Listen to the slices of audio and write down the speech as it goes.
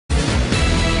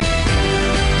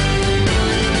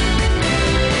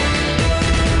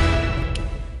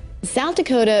South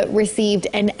Dakota received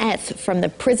an F from the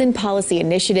Prison Policy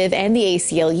Initiative and the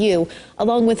ACLU,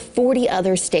 along with 40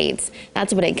 other states.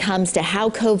 That's when it comes to how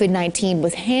COVID-19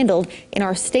 was handled in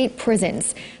our state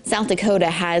prisons. South Dakota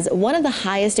has one of the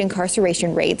highest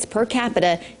incarceration rates per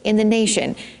capita in the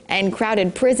nation, and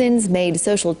crowded prisons made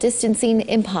social distancing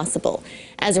impossible.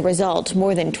 As a result,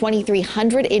 more than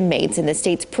 2,300 inmates in the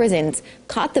state's prisons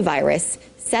caught the virus.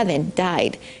 7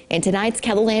 died. In tonight's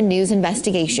KELOLAND News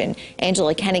investigation,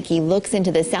 Angela Kennecke looks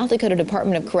into the South Dakota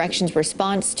Department of Corrections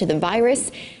response to the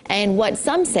virus and what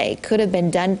some say could have been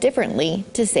done differently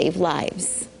to save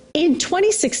lives. In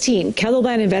 2016,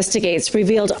 KELOLAND Investigates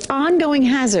revealed ongoing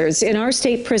hazards in our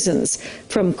state prisons,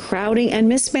 from crowding and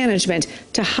mismanagement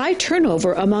to high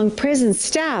turnover among prison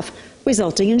staff,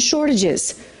 resulting in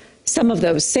shortages. Some of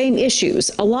those same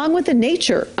issues, along with the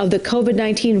nature of the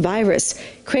COVID-19 virus,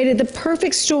 created the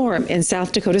perfect storm in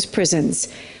South Dakota's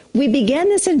prisons. We began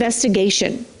this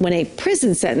investigation when a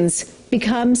prison sentence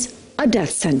becomes a death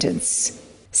sentence.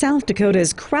 South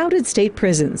Dakota's crowded state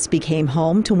prisons became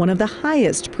home to one of the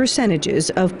highest percentages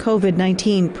of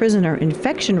COVID-19 prisoner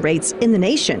infection rates in the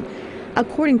nation,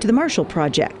 according to the Marshall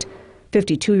Project.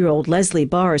 52-year-old Leslie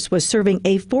Bars was serving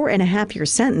a 4.5-year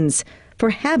sentence for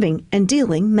having and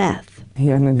dealing meth. He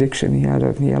had an addiction. He had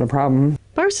a problem.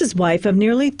 Bars's wife of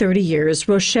nearly 30 years,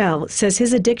 Rochelle, says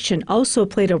his addiction also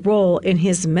played a role in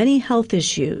his many health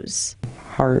issues.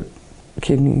 Heart,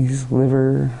 kidneys,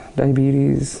 liver,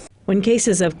 diabetes. When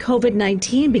cases of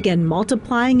COVID-19 began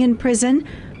multiplying in prison,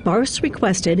 Bars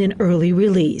requested an early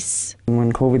release.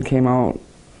 When COVID came out,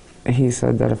 he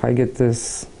said that if I get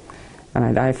this and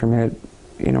I die from it,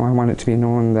 I want it to be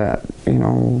known that,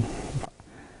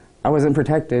 I wasn't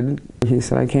protected. He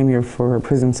said, I came here for a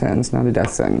prison sentence, not a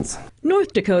death sentence.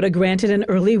 North Dakota granted an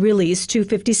early release to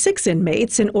 56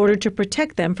 inmates in order to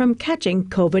protect them from catching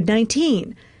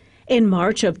COVID-19. In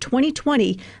March of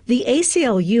 2020, the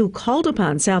ACLU called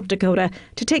upon South Dakota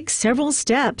to take several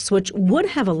steps which would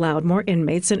have allowed more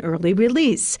inmates an early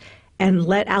release and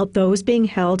let out those being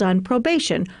held on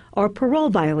probation or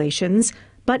parole violations,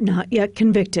 but not yet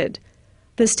convicted.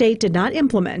 The state did not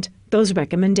implement those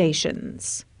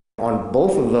recommendations. On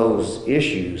both of those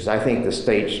issues, I think the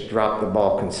state's dropped the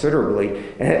ball considerably,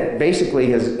 and it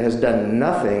basically has done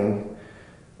nothing,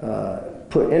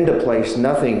 put into place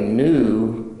nothing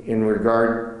new in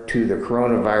regard to the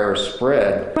coronavirus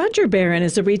spread. Roger Barron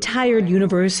is a retired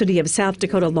University of South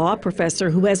Dakota law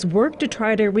professor who has worked to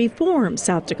try to reform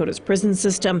South Dakota's prison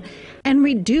system and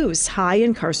reduce high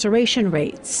incarceration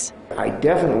rates. I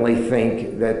definitely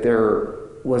think that there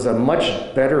was a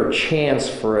much better chance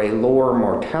for a lower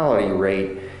mortality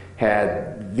rate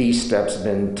had these steps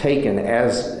been taken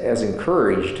as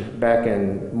encouraged back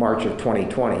in March of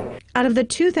 2020. Out of the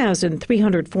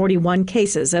 2,341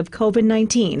 cases of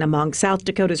COVID-19 among South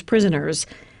Dakota's prisoners,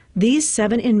 these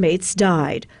 7 inmates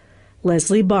died.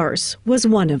 Leslie Bars was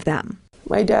one of them.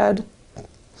 My dad,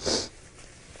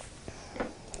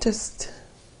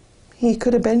 he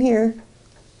could have been here,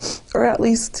 or at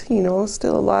least,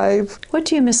 still alive. What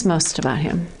do you miss most about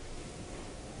him?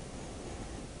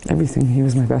 Everything. He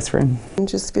was my best friend. I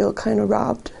just feel kind of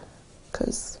robbed,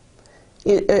 because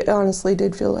it honestly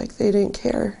did feel like they didn't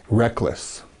care.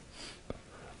 Reckless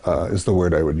is the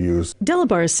word I would use.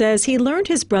 Delabar says he learned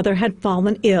his brother had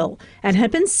fallen ill and had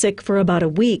been sick for about a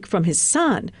week from his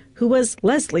son, who was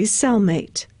Leslie's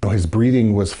cellmate. His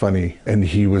breathing was funny, and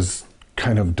he was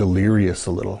kind of delirious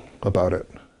a little about it.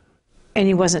 And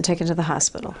he wasn't taken to the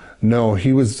hospital? No,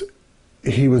 he was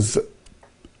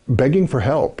begging for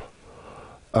help.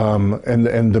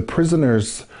 And the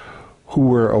prisoners who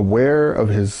were aware of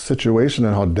his situation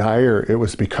and how dire it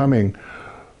was becoming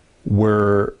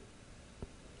were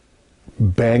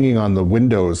banging on the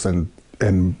windows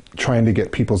and trying to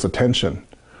get people's attention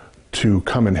to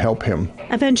come and help him.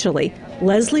 Eventually,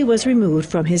 Leslie was removed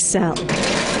from his cell.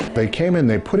 They came in,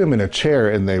 they put him in a chair,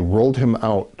 and they rolled him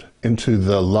out into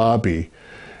the lobby,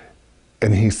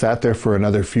 and he sat there for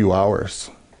another few hours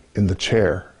in the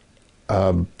chair,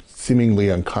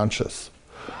 seemingly unconscious,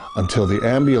 until the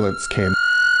ambulance came.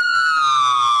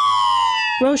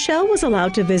 Rochelle was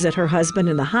allowed to visit her husband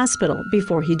in the hospital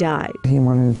before he died. He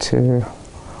wanted to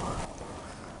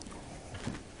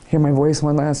hear my voice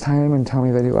one last time and tell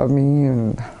me that he loved me,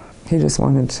 and he just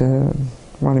wanted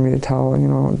me to tell,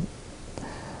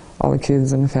 all the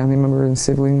kids and the family members and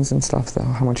siblings and stuff,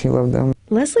 how much he loved them.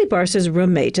 Leslie Bars's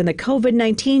roommate in the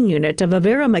COVID-19 unit of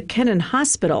Avera McKinnon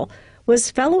Hospital was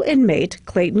fellow inmate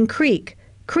Clayton Creek.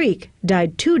 Creek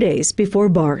died 2 days before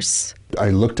Bars.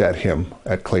 I looked at him,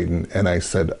 at Clayton, and I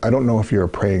said, I don't know if you're a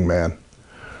praying man.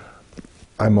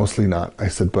 I'm mostly not. I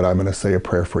said, but I'm going to say a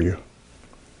prayer for you.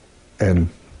 And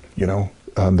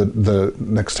The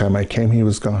next time I came, he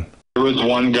was gone. There was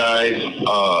one guy,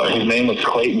 his name was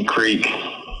Clayton Creek.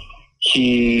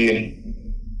 He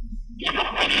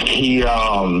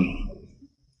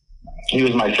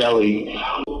was my cellie.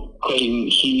 Clayton,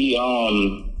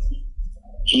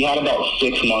 he had about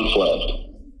 6 months left,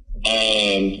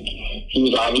 and he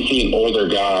was obviously an older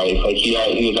guy. Like he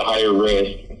was a higher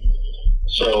risk,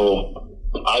 so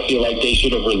I feel like they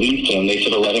should have released him. They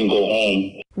should have let him go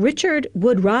home. Richard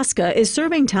Wood-Roska is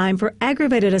serving time for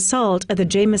aggravated assault at the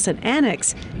Jameson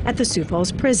Annex at the Sioux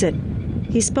Falls prison.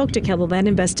 He spoke to KELOLAND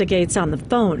Investigates on the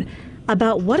phone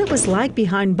about what it was like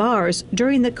behind bars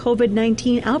during the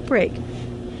COVID-19 outbreak.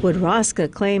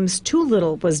 Wood-Roska claims too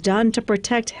little was done to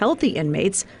protect healthy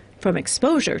inmates from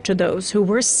exposure to those who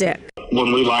were sick.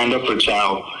 When we lined up for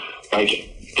chow,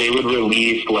 they would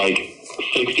release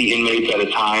 60 inmates at a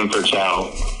time for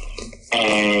chow,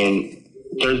 and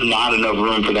there's not enough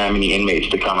room for that many inmates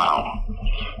to come out.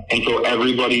 And so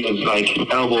everybody was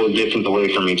elbow distance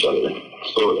away from each other.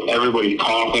 So everybody's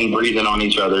coughing, breathing on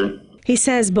each other. He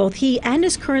says both he and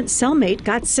his current cellmate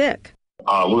got sick.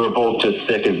 We were both just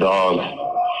sick as dogs.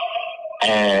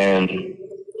 And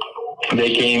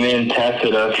they came in,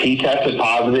 tested us. He tested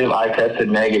positive, I tested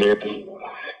negative.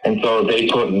 And so they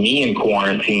put me in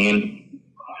quarantine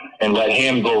and let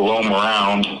him go roam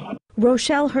around.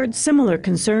 Rochelle heard similar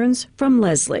concerns from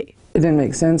Leslie. It didn't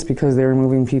make sense because they were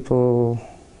moving people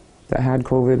that had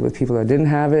COVID with people that didn't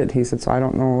have it. He said, so I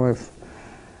don't know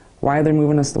why they're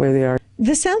moving us the way they are.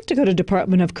 The South Dakota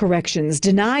Department of Corrections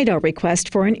denied our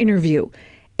request for an interview.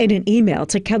 In an email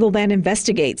to KELOLAND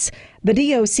Investigates, the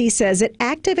DOC says it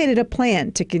activated a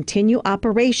plan to continue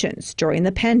operations during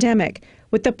the pandemic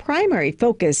with the primary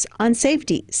focus on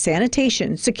safety,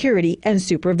 sanitation, security, and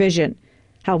supervision.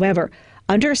 However,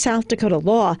 under South Dakota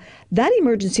law, that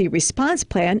emergency response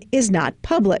plan is not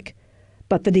public.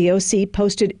 But the DOC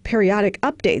posted periodic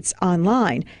updates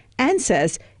online and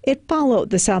says it followed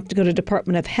the South Dakota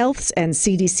Department of Health's and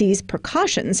CDC's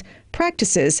precautions,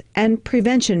 practices, and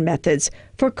prevention methods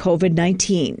for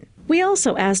COVID-19. We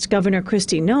also asked Governor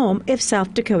Kristi Noem if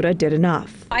South Dakota did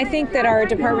enough. I think that our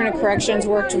Department of Corrections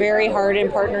worked very hard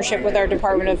in partnership with our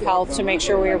Department of Health to make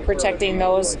sure we are protecting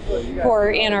those who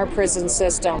are in our prison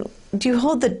system. Do you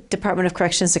hold the Department of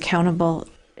Corrections accountable?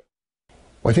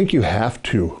 Well, I think you have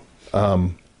to.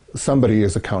 Somebody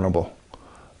is accountable.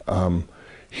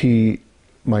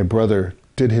 My brother,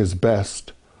 did his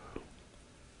best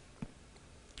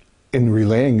in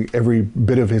relaying every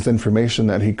bit of his information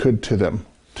that he could to them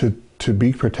to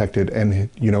be protected, and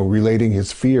relating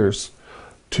his fears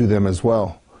to them as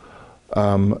well,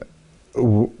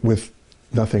 with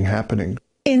nothing happening.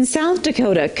 In South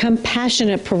Dakota,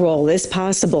 compassionate parole is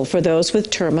possible for those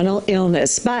with terminal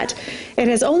illness, but it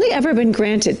has only ever been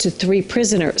granted to 3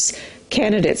 prisoners.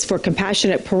 Candidates for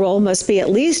compassionate parole must be at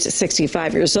least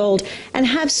 65 years old and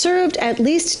have served at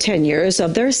least 10 years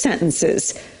of their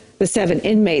sentences. The 7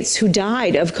 inmates who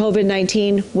died of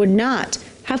COVID-19 would not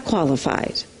have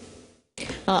qualified.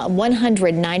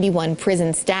 191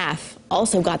 prison staff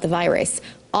also got the virus.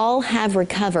 All have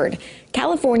recovered.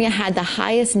 California had the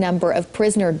highest number of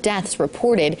prisoner deaths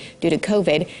reported due to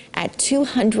COVID at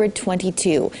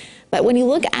 222. But when you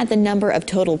look at the number of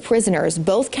total prisoners,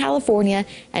 both California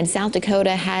and South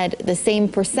Dakota had the same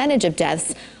percentage of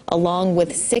deaths, along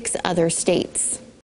with 6 other states.